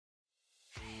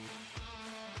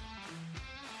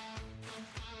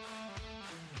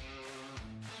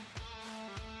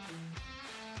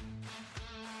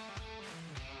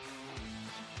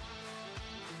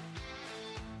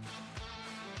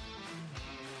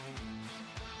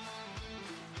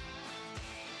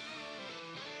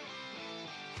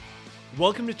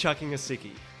Welcome to Chucking a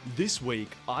Sickie. This week,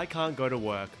 I can't go to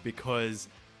work because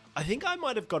I think I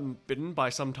might have gotten bitten by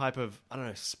some type of,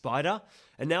 spider.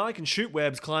 And now I can shoot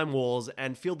webs, climb walls,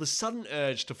 and feel the sudden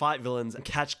urge to fight villains and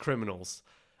catch criminals.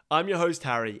 I'm your host,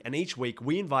 Harry, and each week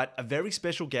we invite a very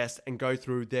special guest and go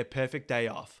through their perfect day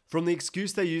off. From the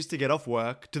excuse they use to get off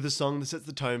work, to the song that sets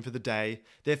the tone for the day,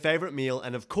 their favourite meal,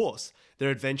 and of course, their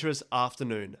adventurous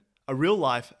afternoon. A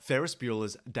real-life Ferris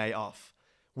Bueller's day off.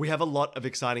 We have a lot of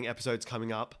exciting episodes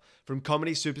coming up, from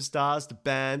comedy superstars to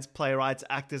bands, playwrights,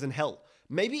 actors, and hell,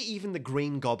 maybe even the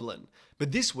Green Goblin.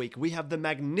 But this week we have the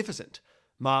magnificent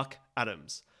Marc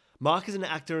Adams. Marc is an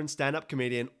actor and stand-up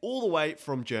comedian all the way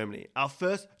from Germany, our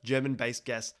first German-based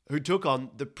guest who took on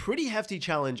the pretty hefty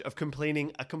challenge of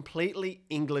completing a completely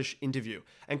English interview.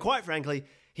 And quite frankly,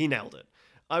 he nailed it.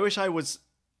 I wish I was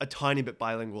a tiny bit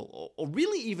bilingual, or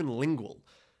really even lingual.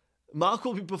 Marc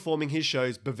will be performing his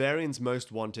shows Bavarian's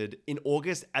Most Wanted in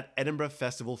August at Edinburgh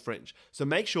Festival Fringe, so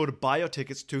make sure to buy your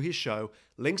tickets to his show.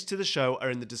 Links to the show are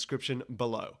in the description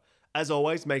below. As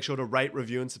always, make sure to rate,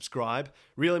 review, and subscribe.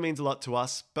 Really means a lot to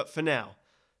us, but for now,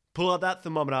 pull out that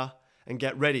thermometer and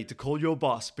get ready to call your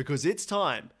boss because it's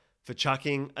time for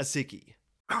Chucking a Sickie.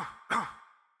 Chuck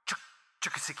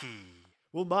a Sickie.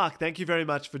 Well, Marc, thank you very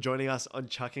much for joining us on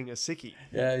Chucking a Sickie.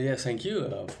 Yes, thank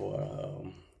you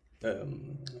for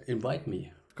invite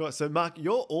me. Of course. So, Marc,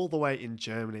 you're all the way in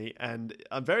Germany, and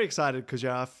I'm very excited because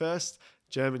you're our first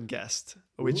German guest,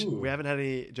 which we haven't had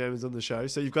any Germans on the show.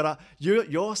 So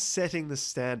you're setting the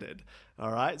standard,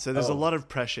 all right? So there's a lot of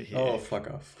pressure here. Oh, fuck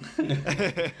off.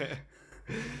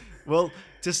 Well,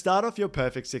 to start off your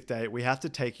perfect sick day, we have to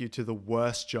take you to the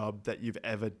worst job that you've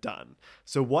ever done.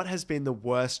 So what has been the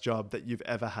worst job that you've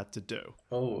ever had to do?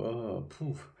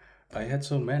 I had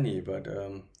so many, but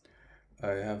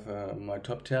I have my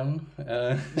top 10.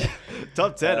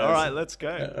 Top 10, all right, let's go.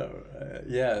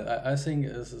 I think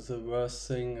this is the worst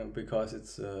thing because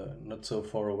it's not so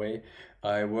far away.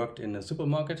 I worked in a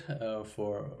supermarket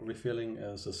for refilling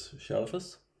the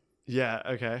shelves. Yeah,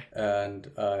 okay. And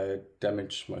I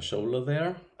damaged my shoulder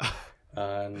there.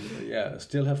 And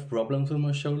still have problems with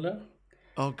my shoulder.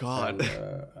 Oh, God.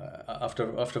 And,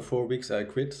 after 4 weeks, I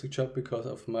quit the job because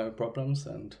of my problems.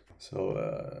 And so,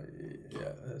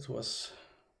 it was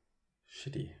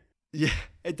shitty. Yeah,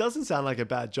 it doesn't sound like a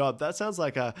bad job. That sounds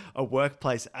like a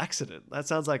workplace accident. That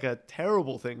sounds like a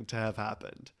terrible thing to have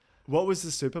happened. What was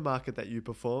the supermarket that you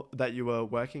were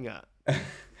working at?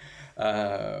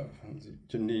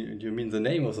 Do you mean the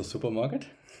name of the supermarket?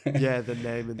 Yeah, the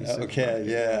name of the supermarket. Okay,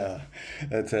 yeah.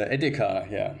 It's Edeka,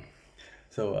 yeah.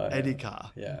 So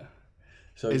Edeka. Yeah.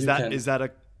 So is that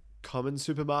a common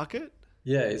supermarket?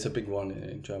 Yeah, it's a big one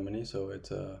in Germany. So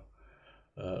it's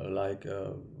like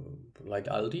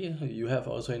Aldi. You have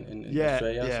also in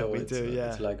Australia. Yeah, so we do.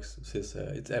 Yeah, it's like this.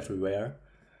 It's everywhere.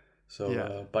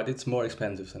 So, but it's more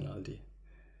expensive than Aldi.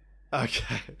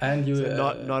 Okay. And you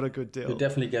not a good deal. You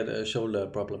definitely get shoulder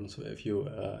problems if you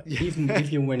even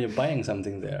when you're buying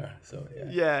something there. So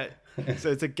yeah. So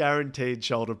it's a guaranteed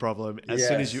shoulder problem as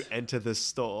soon as you enter the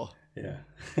store. Yeah.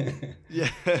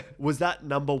 Yeah. Was that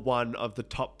number one of the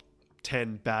top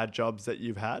 10 bad jobs that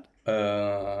you've had?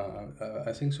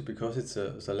 I think so because it's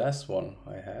the last one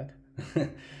I had.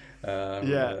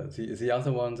 The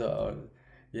other ones are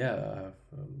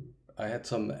I had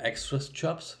some extras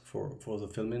jobs for the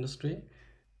film industry.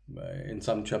 In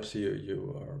some jobs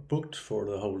you are booked for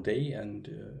the whole day and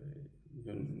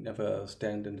you never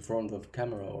stand in front of the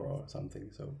camera or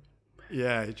something. So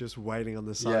yeah, just waiting on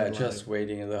the sideline. Yeah, just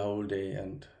waiting the whole day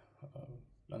and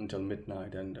until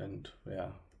midnight and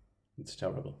it's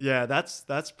terrible. Yeah,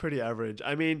 that's pretty average.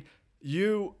 I mean,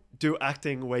 you do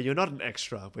acting where you're not an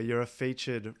extra, where you're a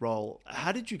featured role.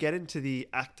 How did you get into the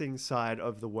acting side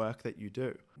of the work that you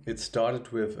do? It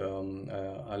started with,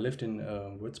 I lived in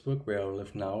Würzburg, where I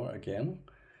live now again.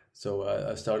 So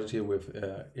I started here with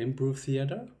improv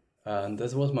theater. And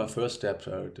this was my first step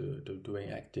to doing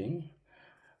acting.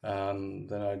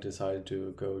 Then I decided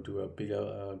to go to a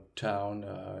bigger town.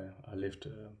 I lived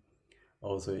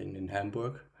also in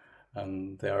Hamburg.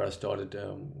 And there I started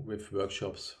with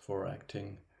workshops for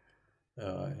acting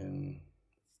in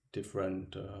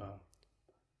different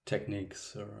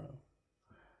techniques.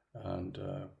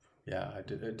 I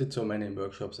did so many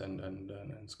workshops and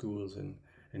schools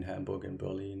in Hamburg and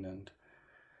Berlin and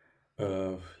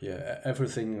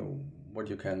everything what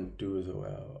you can do. So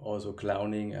also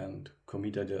clowning and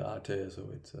commedia dell'arte. So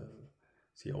it's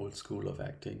the old school of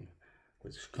acting,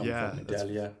 which comes from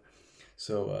Italy.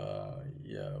 So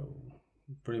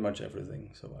pretty much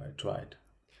everything. So I tried.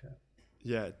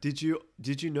 Yeah. Did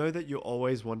you know that you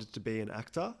always wanted to be an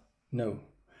actor? No,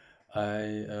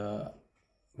 I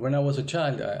when I was a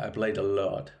child, I played a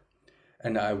lot,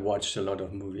 and I watched a lot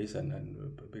of movies,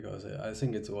 and because I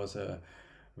think it was a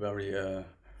very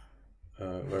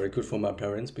very good for my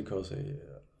parents because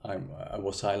I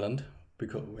was silent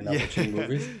because when I watching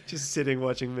movies. Just sitting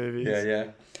watching movies.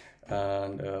 Yeah,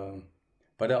 and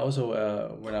but I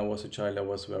also when I was a child, I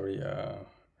was very a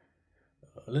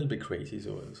little bit crazy.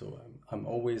 So I'm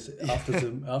always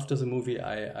after the movie,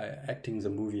 I acting the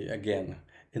movie again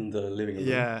in the living room.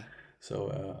 Yeah.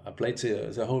 So I played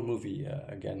the whole movie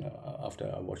again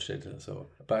after I watched it.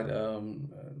 So, but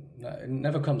it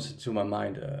never comes to my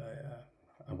mind.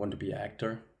 I want to be an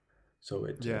actor, so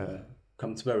it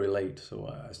comes very late.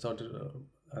 So I started.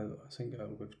 I think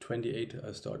with 28,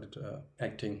 I started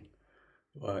acting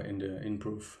in the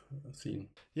improv scene.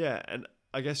 Yeah, and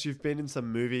I guess you've been in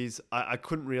some movies. I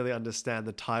couldn't really understand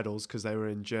the titles because they were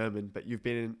in German, but you've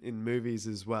been in movies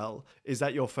as well. Is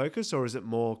that your focus, or is it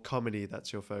more comedy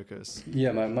that's your focus?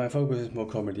 Yeah, my focus is more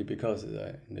comedy because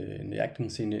in the acting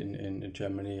scene in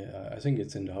Germany, I think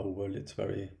it's in the whole world, it's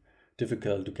very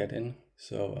difficult to get in.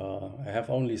 So I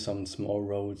have only some small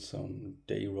roles, some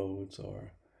day roles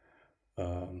or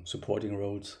supporting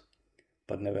roles,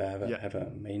 but never have a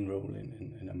main role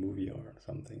in a movie or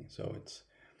something. So it's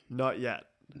not yet.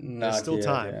 Not There's still yet,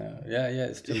 time. Yeah,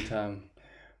 it's still time.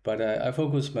 But I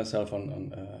focus myself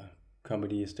on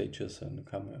comedy stages and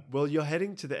comedy. Well, you're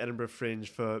heading to the Edinburgh Fringe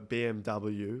for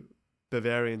BMW,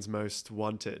 Bavarian's Most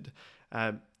Wanted.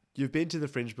 You've been to the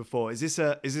Fringe before. Is this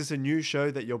a new show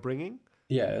that you're bringing?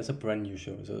 Yeah, it's a brand new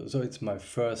show. So it's my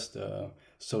first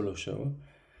solo show.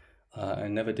 I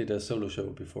never did a solo show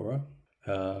before.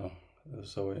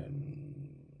 So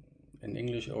in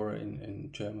English or in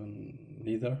German,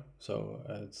 neither. So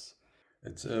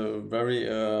it's very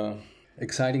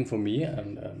exciting for me,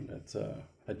 and it's a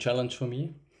challenge for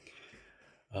me.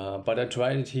 But I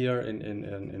tried it here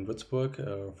in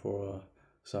Würzburg for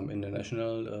some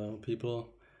international people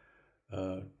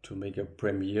to make a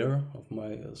premiere of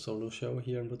my solo show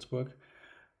here in Würzburg.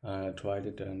 I tried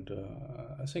it, and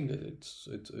I think it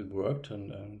worked,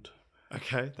 and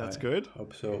okay, that's good.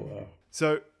 Hope so.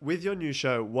 So with your new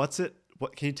show, what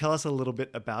can you tell us a little bit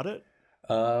about it?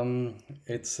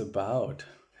 It's about.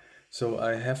 So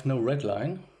I have no red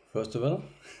line, first of all.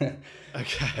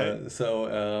 Okay.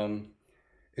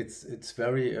 It's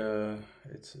very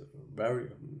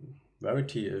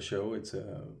variety show. It's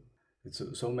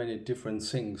so many different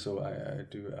things. So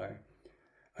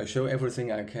I show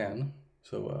everything I can.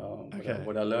 So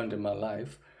what I learned in my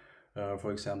life,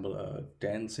 for example,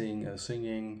 dancing,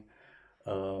 singing,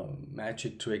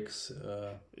 magic tricks,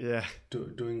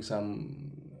 doing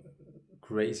some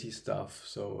crazy stuff.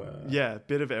 So a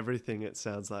bit of everything. It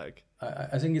sounds like.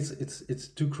 I think it's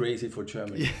too crazy for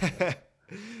Germany. Yeah.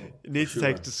 It needs to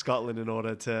take to Scotland in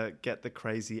order to get the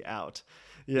crazy out.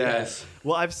 Yeah. Yes.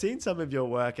 Well, I've seen some of your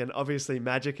work, and obviously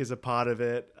magic is a part of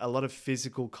it. A lot of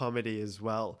physical comedy as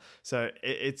well. So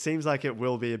it seems like it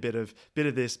will be a bit of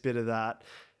this, bit of that.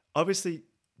 Obviously,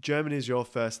 German is your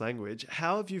first language.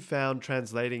 How have you found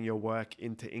translating your work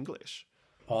into English?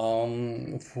 For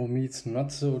me, it's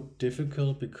not so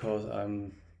difficult because I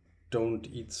don't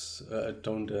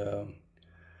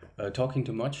talking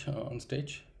too much on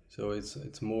stage. So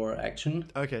it's more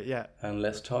action. Okay, yeah. And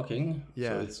less talking. Yeah.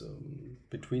 So it's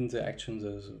between the actions,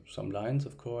 there's some lines,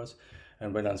 of course.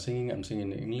 And when I'm singing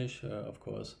in English, of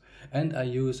course. And I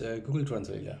use Google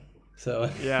Translator. So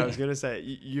yeah, I was gonna say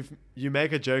you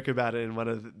make a joke about it in one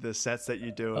of the sets that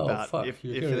you do about if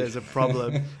there's a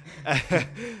problem,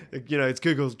 it's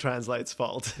Google Translate's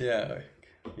fault. Yeah,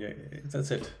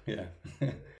 that's it. Yeah.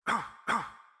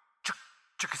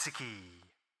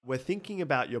 We're thinking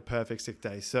about your perfect sick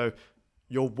day. So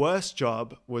your worst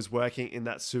job was working in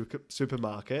that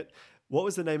supermarket. What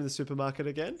was the name of the supermarket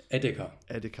again? Edeka.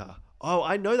 Oh,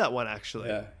 I know that one actually.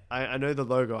 Yeah. I know the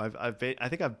logo. I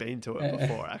think I've been to it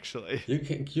before actually.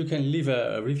 You can leave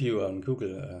a review on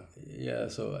Google.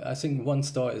 So I think 1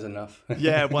 star is enough.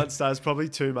 Yeah, 1 star is probably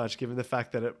too much given the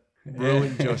fact that it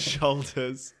ruined your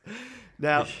shoulders.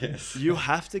 Now, you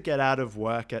have to get out of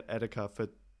work at Edeka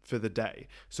for the day.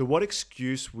 So what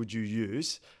excuse would you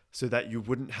use so that you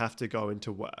wouldn't have to go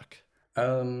into work?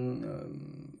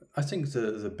 I think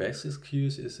the best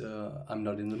excuse is I'm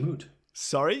not in the mood.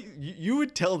 Sorry? You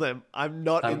would tell them I'm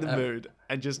not in the mood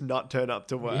and just not turn up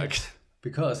to work. Yeah,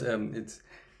 because it's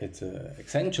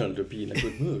essential to be in a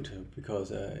good mood.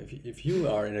 Because if you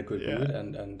are in a good mood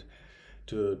and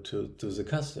to the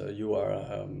customer, you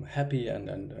are happy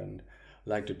and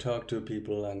like to talk to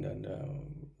people and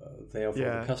there for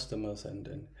the customers.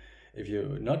 And if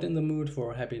you're not in the mood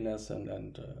for happiness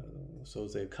so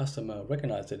the customer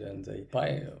recognize it and they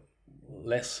buy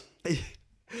less.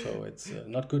 So it's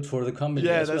not good for the company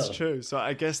Yeah, as that's well. true. So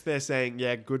I guess they're saying,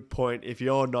 yeah, good point. If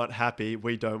you're not happy,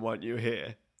 we don't want you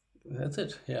here. That's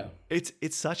it. Yeah.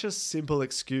 It's such a simple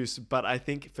excuse, but I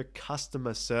think for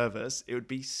customer service, it would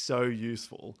be so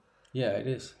useful. Yeah, it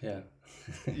is. Yeah.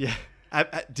 Yeah.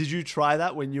 Did you try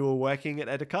that when you were working at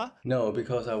Edeka? No,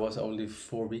 because I was only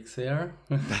 4 weeks there.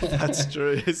 That's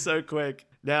true. It's so quick.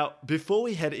 Now, before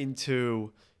we head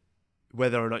into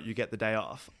whether or not you get the day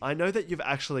off, I know that you've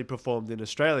actually performed in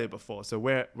Australia before. So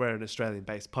we're an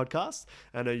Australian-based podcast.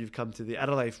 I know you've come to the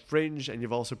Adelaide Fringe and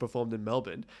you've also performed in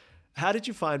Melbourne. How did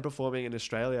you find performing in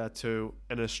Australia to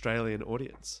an Australian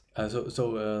audience?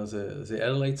 The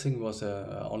Adelaide thing was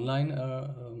a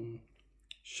online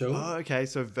show. Oh, okay.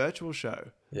 So virtual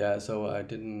show. Yeah, so I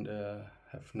didn't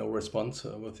have no response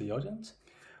with the audience.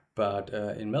 But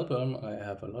in Melbourne, I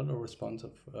have a lot of response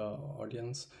of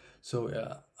audience. So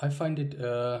I find it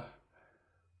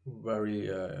very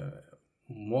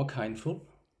more kindful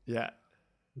Yeah.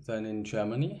 than in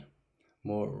Germany,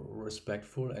 more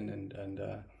respectful, and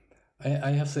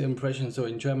I have the impression. So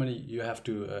in Germany, you have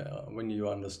to when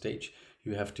you're on the stage,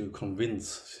 you have to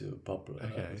convince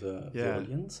the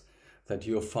audience that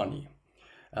you're funny,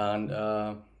 and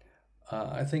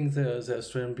I think the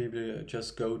Australian people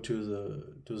just go to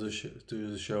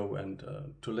the show and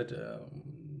to let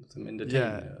them entertain.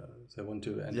 Yeah. They want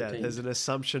to entertain. Yeah, there's an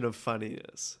assumption of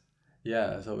funniness.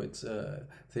 Yeah, so it's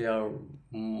they are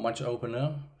much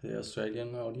opener, the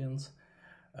Australian audience,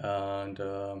 and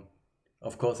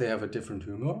of course they have a different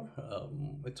humor.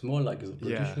 It's more like a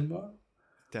British humor,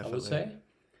 Definitely. I would say.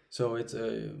 So it's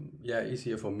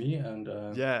easier for me, and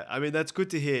Yeah, I mean that's good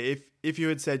to hear. If you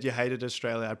had said you hated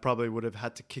Australia, I probably would have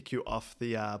had to kick you off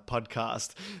the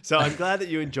podcast. So I'm glad that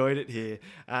you enjoyed it here.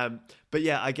 But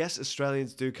yeah, I guess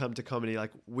Australians do come to comedy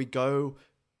like we go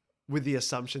with the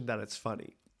assumption that it's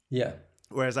funny. yeah.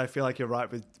 Whereas I feel like you're right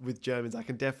with Germans. I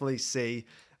can definitely see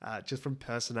just from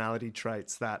personality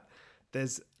traits that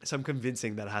there's some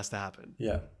convincing that has to happen.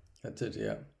 Yeah, that's it.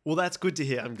 Yeah, Well, that's good to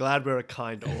hear. I'm glad we're a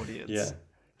kind audience. yeah,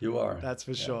 you are. That's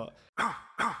for sure.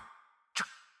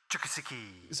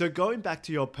 So going back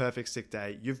to your perfect sick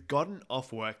day, you've gotten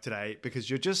off work today because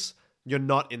you're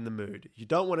not in the mood. You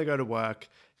don't want to go to work.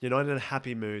 You're not in a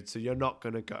happy mood, so you're not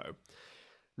going to go.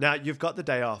 Now, you've got the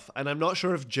day off, and I'm not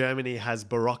sure if Germany has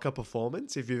Barocca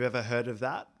Performance, if you've ever heard of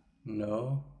that.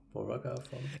 No, Barocca.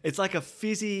 It's like a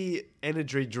fizzy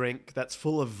energy drink that's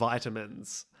full of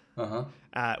vitamins.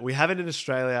 We have it in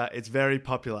Australia. It's very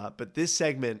popular, but this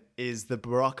segment is the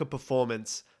Barocca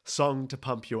Performance song to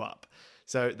pump you up.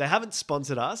 So they haven't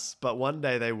sponsored us, but one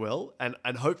day they will,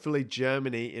 and hopefully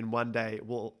Germany in one day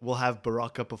will have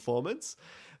Barocca Performance.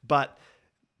 But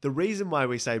the reason why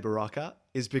we say Barocca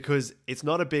is because it's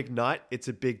not a big night, it's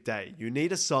a big day. You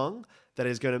need a song that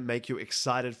is going to make you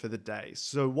excited for the day.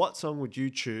 So what song would you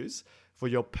choose for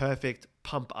your perfect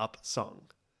pump up song?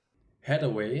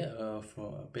 Hathaway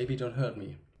for Baby Don't Hurt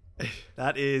Me.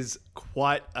 That is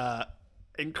quite an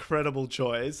incredible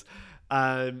choice.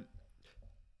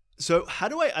 So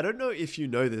Hathaway, I don't know if you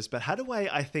know this, but Hathaway,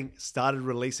 I think, started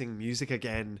releasing music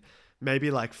again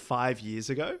maybe like 5 years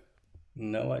ago.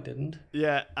 No, I didn't.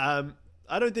 Yeah, I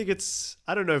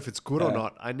don't know if it's good or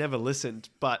not. I never listened,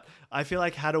 but I feel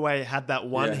like Hathaway had that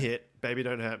one hit, Baby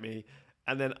Don't Hurt Me,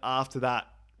 and then after that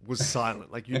was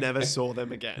silent. Like you never saw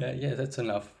them again. Yeah, that's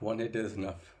enough. One hit is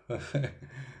enough.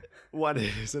 One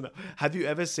hit is enough. Have you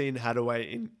ever seen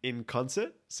Hathaway in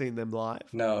concert? Seen them live?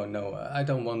 No, I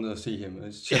don't want to see him.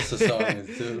 It's just a song.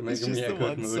 It's making me a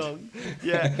good mood. Song.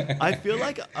 Yeah, I feel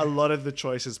like a lot of the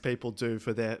choices people do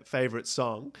for their favorite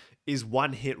song is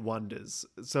one hit wonders.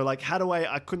 So like Hathaway,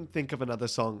 I couldn't think of another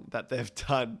song that they've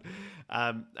done.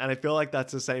 And I feel like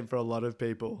that's the same for a lot of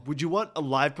people. Would you want a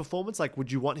live performance? Like, would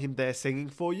you want him there singing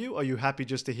for you? Or are you happy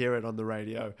just to hear it on the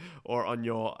radio or on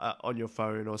your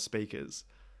phone or speakers?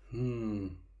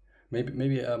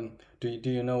 Maybe. Do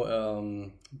you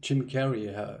know Jim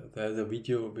Carrey? There's a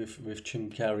video with Jim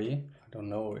Carrey. I don't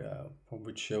know from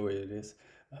which show it is.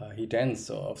 He danced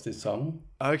off this song.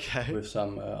 Okay. With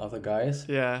some other guys.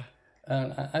 Yeah.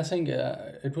 And I think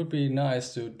it would be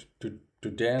nice to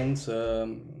dance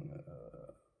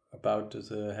about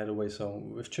the Hathaway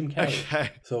song with Jim Carrey.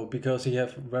 Okay. So because he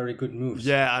have very good moves.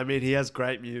 Yeah, I mean he has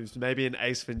great moves. Maybe an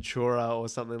Ace Ventura or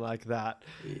something like that.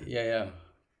 Yeah.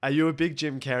 Are you a big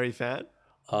Jim Carrey fan?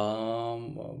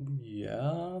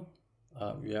 Yeah.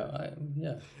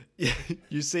 Yeah.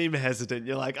 You seem hesitant.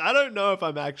 You're like, I don't know if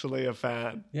I'm actually a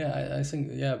fan. Yeah, I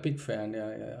think, big fan.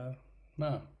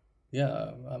 Yeah.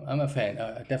 I'm a fan.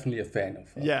 Definitely a fan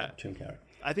of Jim Carrey.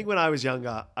 I think when I was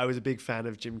younger, I was a big fan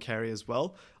of Jim Carrey as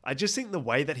well. I just think the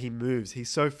way that he moves, he's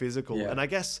so physical. Yeah. And I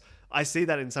guess I see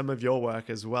that in some of your work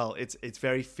as well. It's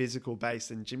very physical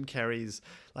based, and Jim Carrey's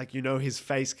like, his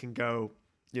face can go,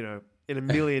 in a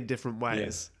million different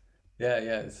ways. Yeah.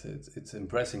 It's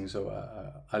impressive. So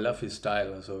I love his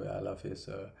style. So I love his.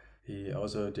 He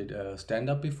also did stand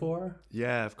up before.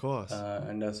 Yeah, of course.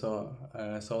 And I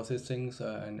saw these things,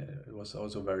 and it was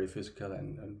also very physical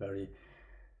and very.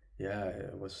 Yeah,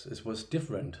 it was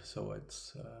different. So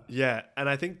it's. Yeah, and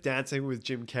I think Dancing with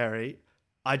Jim Carrey,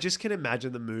 I just can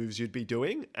imagine the moves you'd be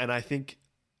doing, and I think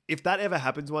if that ever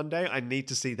happens one day, I need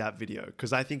to see that video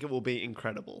because I think it will be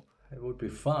incredible. It would be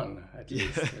fun, at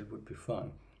least. It would be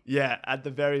fun. Yeah, at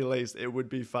the very least, it would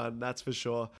be fun. That's for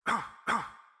sure.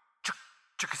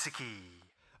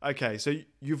 Okay, so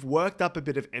you've worked up a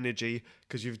bit of energy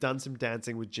because you've done some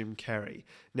dancing with Jim Carrey.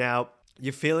 Now,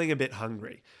 you're feeling a bit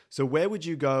hungry. So where would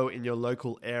you go in your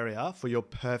local area for your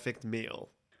perfect meal?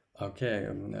 Okay,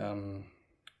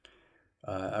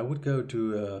 I would go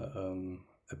to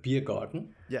a beer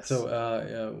garden. Yes.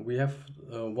 So we have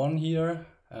one here,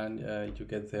 and you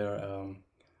get there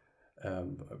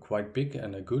quite big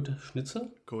and a good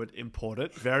schnitzel. Good,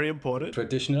 important, very important.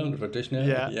 Traditional,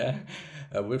 Yeah.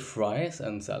 with fries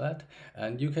and salad.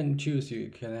 And you can choose. You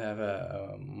can have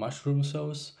a mushroom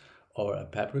sauce or a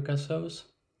paprika sauce,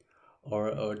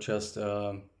 or just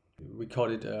we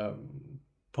call it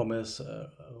pommes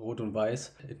rot und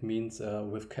weiß. It means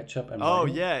with ketchup and Oh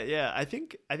mayo. yeah. I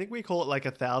think we call it like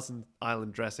a Thousand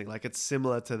Island dressing. Like it's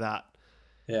similar to that.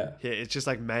 Yeah. Yeah, it's just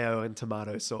like mayo and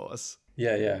tomato sauce.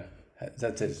 Yeah.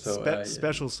 That's it. So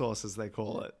Special sauce, as they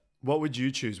call it. What would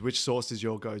you choose? Which sauce is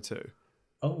your go-to?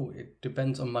 Oh, it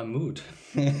depends on my mood.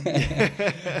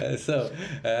 So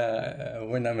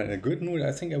when I'm in a good mood,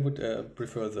 I think I would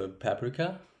prefer the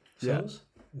paprika sauce.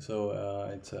 So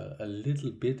it's a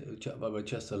little bit, but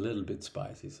just a little bit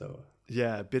spicy. So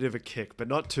yeah, a bit of a kick, but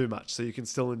not too much, so you can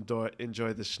still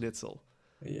enjoy the schnitzel.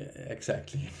 yeah,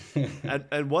 exactly.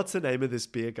 And what's the name of this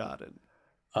beer garden?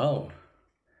 Oh,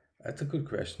 that's a good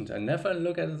question. I never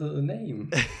look at the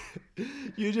name.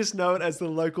 You just know it as the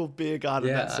local beer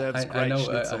garden that serves great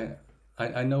schnitzel.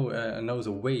 I know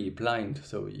the way blind,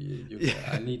 so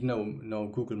I need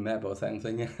no Google map or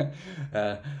something.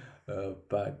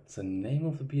 But the name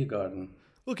of the beer garden.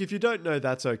 Look, if you don't know,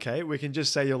 that's okay. We can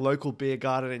just say your local beer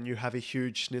garden and you have a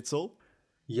huge schnitzel.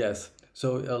 Yes.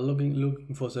 So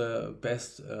looking for the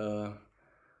best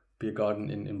beer garden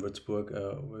in Würzburg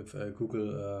with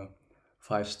Google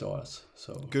 5 stars.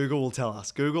 So Google will tell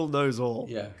us. Google knows all.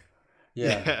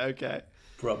 yeah, Okay.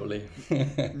 probably.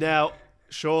 Now,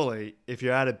 surely, if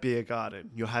you're at a beer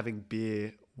garden, you're having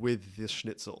beer with the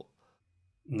schnitzel.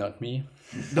 Not me.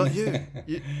 Not you.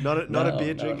 Not a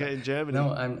beer No, drinker in Germany.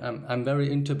 No, I'm very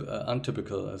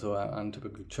untypical. So I'm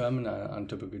untypical German. I'm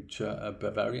untypical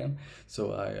Bavarian.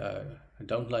 So I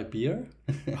don't like beer.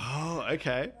 Oh,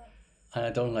 okay. And I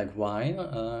don't like wine.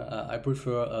 I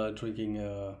prefer drinking,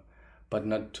 but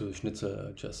not to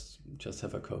schnitzel. Just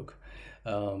have a Coke.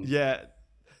 Yeah.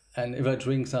 And if I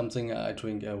drink something, I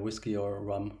drink whiskey or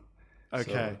rum.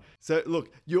 Okay. So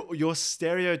look, you're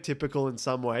stereotypical in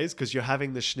some ways because you're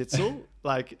having the schnitzel.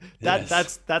 Like that.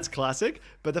 Yes. That's classic.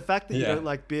 But the fact that you Yeah. don't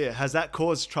like beer, has that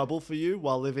caused trouble for you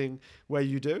while living where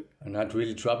you do? Not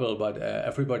really trouble, but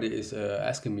everybody is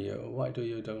asking me, why do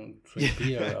you don't drink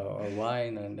beer or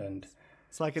wine? And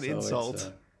It's like an so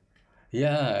insult.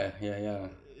 Yeah.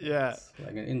 Yeah. It's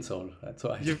like an insult. That's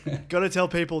why. You've got to tell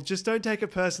people, just don't take it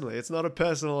personally. It's not a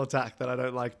personal attack that I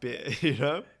don't like beer,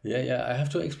 Yeah. I have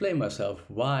to explain myself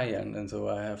why, and so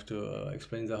I have to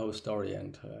explain the whole story.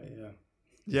 And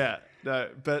Yeah, no,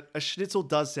 but a schnitzel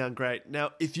does sound great.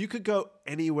 Now, if you could go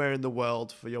anywhere in the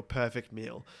world for your perfect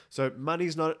meal, so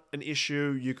money's not an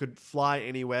issue, you could fly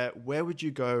anywhere, where would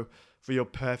you go for your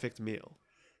perfect meal?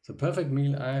 the perfect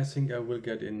meal, I think I will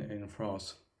get in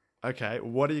France. Okay,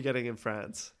 what are you getting in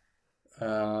France?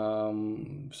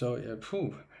 So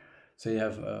they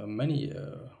have many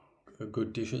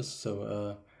good dishes.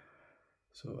 So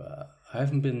I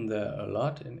haven't been there a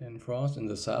lot in France, in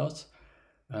the south,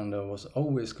 and there was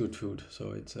always good food.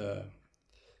 So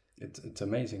it's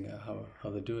amazing how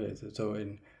they do it. So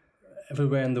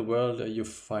everywhere in the world you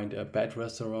find bad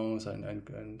restaurants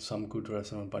and some good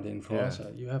restaurants, but in France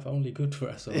you have only good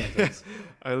restaurants.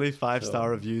 Only 5-star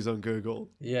reviews on Google.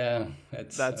 Yeah,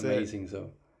 that's amazing.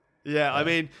 It. Yeah, I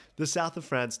mean, the south of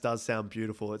France does sound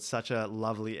beautiful. It's such a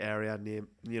lovely area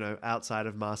near, outside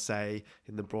of Marseille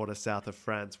in the broader south of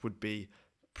France would be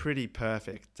pretty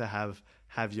perfect to have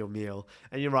your meal.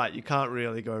 And you're right, you can't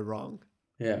really go wrong.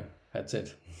 Yeah, that's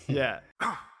it. Yeah.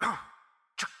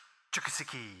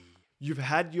 You've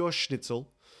had your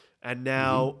schnitzel, and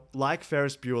now, like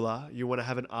Ferris Bueller, you want to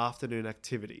have an afternoon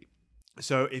activity.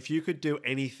 So if you could do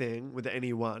anything with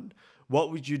anyone,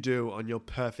 what would you do on your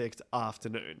perfect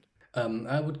afternoon?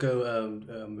 I would go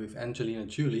with Angelina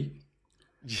Jolie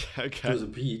Yeah, to okay. the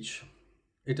beach.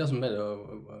 It doesn't matter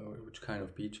which kind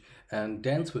of beach, and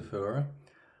dance with her,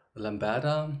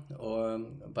 lambada or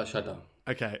bachata.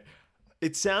 Okay.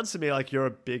 It sounds to me like you're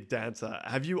a big dancer.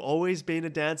 Have you always been a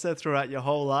dancer throughout your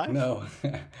whole life? No,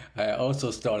 I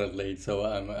also started late, so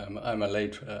I'm a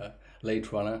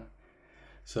late runner.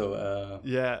 So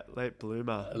Yeah, late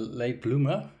bloomer. late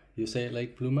bloomer. You say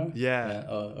late bloomer? Yeah, Yeah.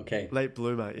 Oh, okay. late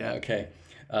bloomer. Yeah. Okay.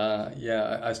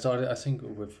 Yeah, I started. I think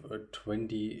with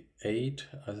 28.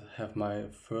 I have my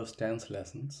first dance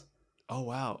lessons. Oh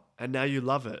wow. And now you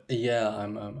love it. Yeah,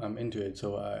 I'm into it.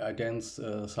 So I dance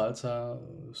salsa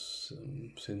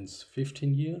since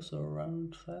 15 years or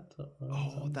around that.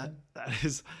 Oh, Something like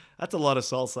that's a lot of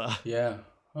salsa. Yeah.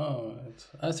 Oh,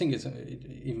 I think it's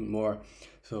even more.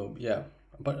 So yeah,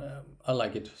 but I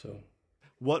like it. So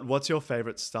What's your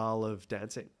favorite style of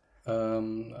dancing?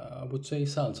 I would say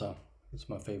salsa. It's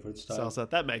my favorite style. Salsa.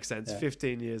 That makes sense. Yeah.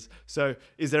 15 years. So,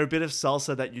 is there a bit of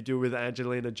salsa that you do with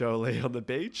Angelina Jolie on the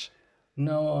beach?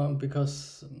 No,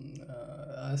 because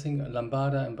I think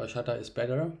lambada and bachata is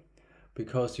better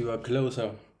because you are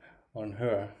closer on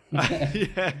her.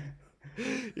 Yeah.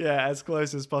 Yeah, as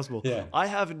close as possible. Yeah. I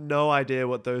have no idea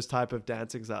what those type of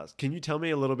dancings are. Can you tell me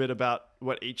a little bit about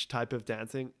what each type of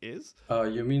dancing is?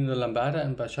 You mean the lambada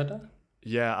and bachata?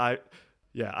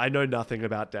 I know nothing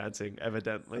about dancing,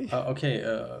 evidently. Okay,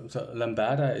 so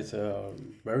lambada is a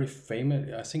very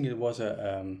famous. I think it was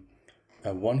a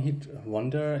one-hit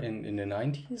wonder in the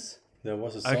 90s. There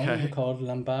was a song Okay. called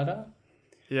lambada,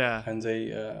 Yeah. and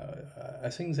they I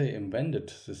think they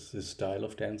invented this style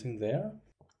of dancing there.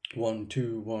 1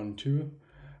 2 1 2.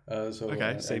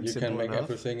 Okay, And seems you can simple make enough.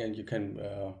 everything, and you can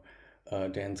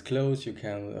dance close. You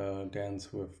can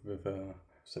dance with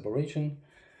separation.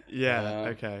 Yeah, Uh,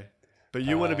 okay. But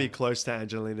you want to be close to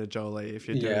Angelina Jolie if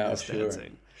you're doing Yeah, this sure,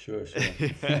 dancing. sure.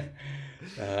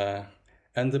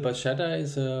 And the bachata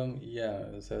is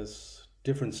there's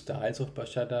different styles of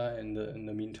bachata in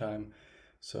the meantime.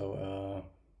 So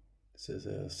this is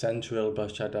a sensual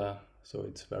bachata, so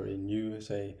it's very new.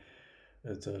 Say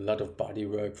it's a lot of body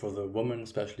work for the woman,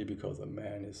 especially because the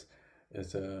man is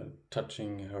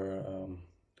touching her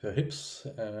hips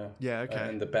Yeah, okay.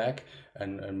 in the back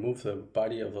and move the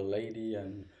body of the lady,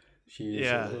 and she's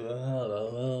Yeah.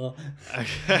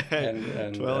 Okay.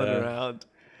 and Twirling around.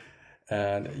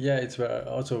 and yeah, it's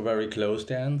also very close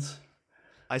dance.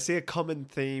 I see a common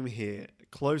theme here.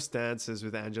 Close dances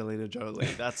with Angelina Jolie.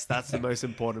 That's the most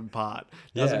important part.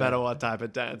 Doesn't Yeah. matter what type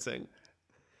of dancing.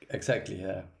 Exactly,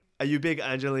 yeah. Are you a big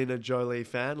Angelina Jolie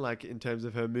fan, like in terms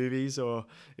of her movies, or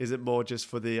is it more just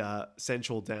for the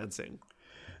sensual dancing?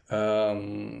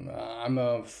 I'm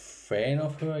a fan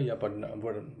of her, yeah, but I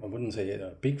wouldn't say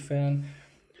a big fan.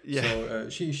 Yeah. So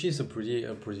she's a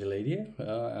pretty lady,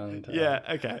 and Yeah,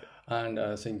 okay. and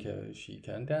I think she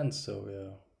can dance.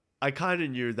 So I kind of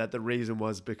knew that the reason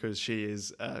was because she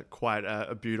is quite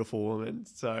a beautiful woman.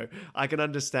 So I can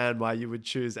understand why you would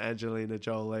choose Angelina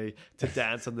Jolie to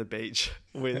dance on the beach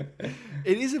with.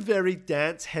 It is a very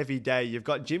dance heavy day. You've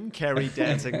got Jim Carrey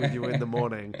dancing with you in the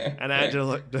morning and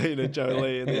Angelina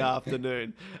Jolie in the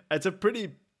afternoon. It's a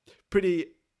pretty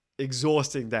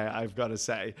exhausting day, I've got to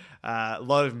say. A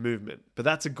lot of movement, but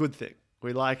that's a good thing.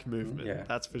 We like movement, Yeah.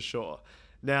 that's for sure.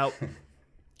 Now,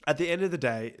 at the end of the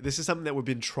day, this is something that we've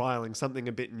been trialing, something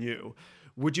a bit new.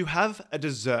 Would you have a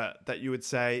dessert that you would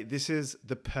say this is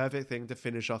the perfect thing to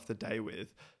finish off the day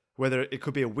with? Whether it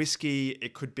could be a whiskey,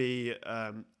 it could be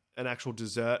an actual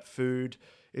dessert food.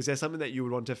 Is there something that you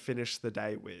would want to finish the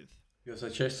day with? your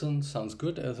suggestion sounds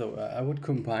good. So I would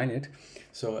combine it.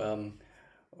 So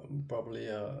probably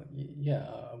yeah,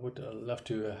 I would love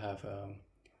to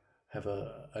have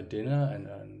a dinner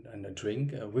and a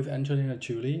drink with Angelina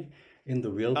Jolie in the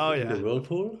Oh, in the yeah.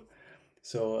 whirlpool.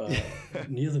 So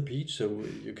near the beach, so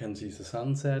you can see the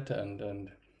sunset, and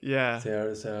Yeah.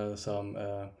 there's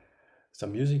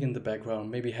some music in the background.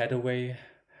 Maybe Hathaway,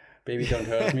 Baby Don't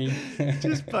Hurt Me.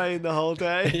 Just playing the whole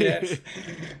day. Yes.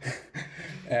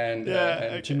 And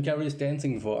Yeah, Jim Carrey is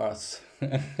dancing for us.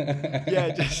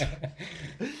 Yeah, just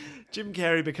Jim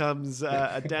Carrey becomes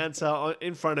a dancer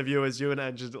in front of you as you and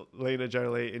Angelina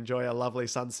Jolie enjoy a lovely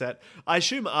sunset. I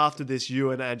assume after this, you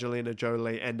and Angelina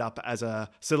Jolie end up as a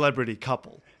celebrity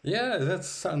couple. Yeah, that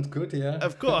sounds good. Yeah,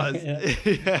 Of course. Yeah.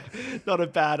 Yeah, not a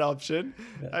bad option.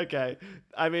 Okay.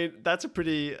 I mean, that's a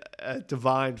pretty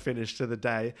divine finish to the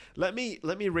day. Let me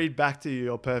read back to you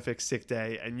your perfect sick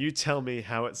day, and you tell me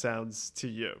how it sounds to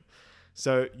you.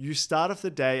 So you start off the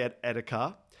day at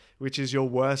Edeka which is your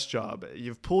worst job.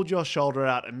 You've pulled your shoulder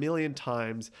out a million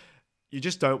times. You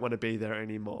just don't want to be there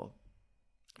anymore.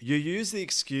 You use the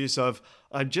excuse of,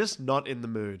 I'm just not in the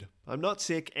mood. I'm not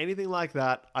sick, anything like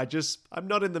that. I'm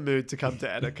not in the mood to come to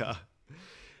Etika.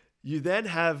 You then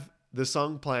have the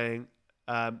song playing,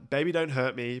 Baby Don't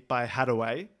Hurt Me by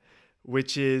Hadaway,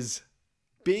 which is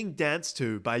being danced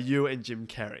to by you and Jim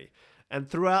Carrey. And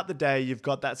throughout the day, you've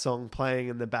got that song playing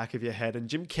in the back of your head, and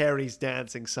Jim Carrey's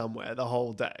dancing somewhere the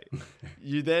whole day.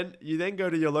 You then go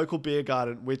to your local beer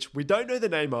garden, which we don't know the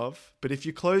name of, but if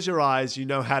you close your eyes, you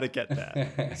know how to get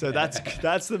there. So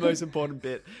that's the most important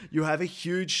bit. You have a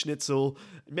huge schnitzel,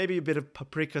 maybe a bit of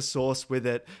paprika sauce with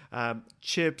it,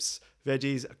 chips,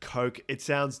 veggies, a Coke. It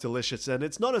sounds delicious, and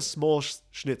it's not a small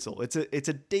schnitzel. It's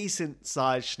a decent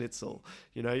sized schnitzel.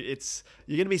 You're going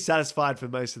to be satisfied for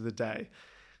most of the day.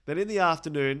 Then in the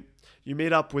afternoon, you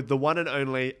meet up with the one and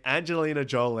only Angelina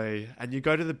Jolie, and you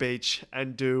go to the beach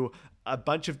and do a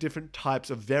bunch of different types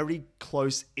of very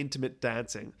close, intimate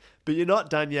dancing. But you're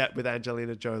not done yet with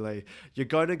Angelina Jolie. You're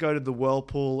going to go to the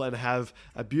whirlpool and have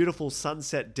a beautiful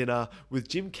sunset dinner with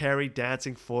Jim Carrey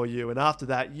dancing for you. And after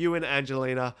that, you and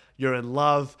Angelina, you're in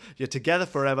love. You're together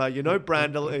forever. You're no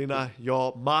Brandalina,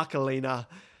 you're Marcolina.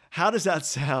 How does that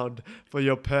sound for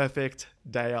your perfect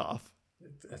day off?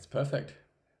 That's perfect.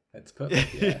 That's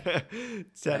perfect. Yeah.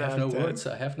 I have no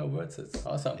words. It's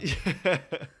awesome. Yeah.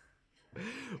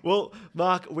 Well,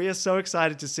 Marc, we are so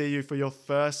excited to see you for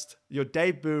your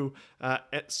debut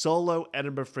solo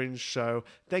Edinburgh Fringe show.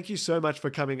 Thank you so much for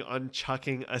coming on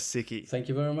Chucking a Sickie. Thank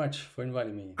you very much for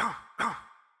inviting me.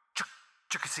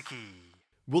 Chuck a Sickie.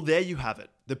 Well, there you have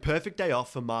it. The perfect day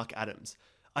off for Marc Adams.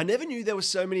 I never knew there were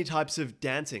so many types of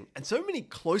dancing and so many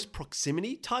close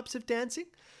proximity types of dancing.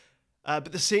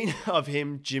 But the scene of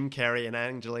him, Jim Carrey, and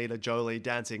Angelina Jolie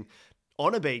dancing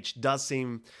on a beach does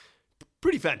seem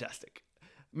pretty fantastic.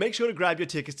 Make sure to grab your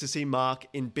tickets to see Marc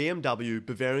in BMW,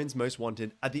 Bavarian's Most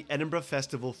Wanted, at the Edinburgh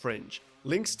Festival Fringe.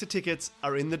 Links to tickets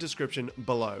are in the description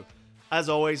below. As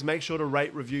always, make sure to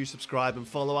rate, review, subscribe, and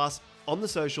follow us on the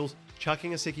socials,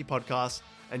 Chucking a Sickie Podcast,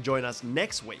 and join us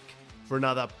next week for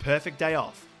another perfect day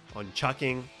off on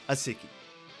Chucking a Sickie.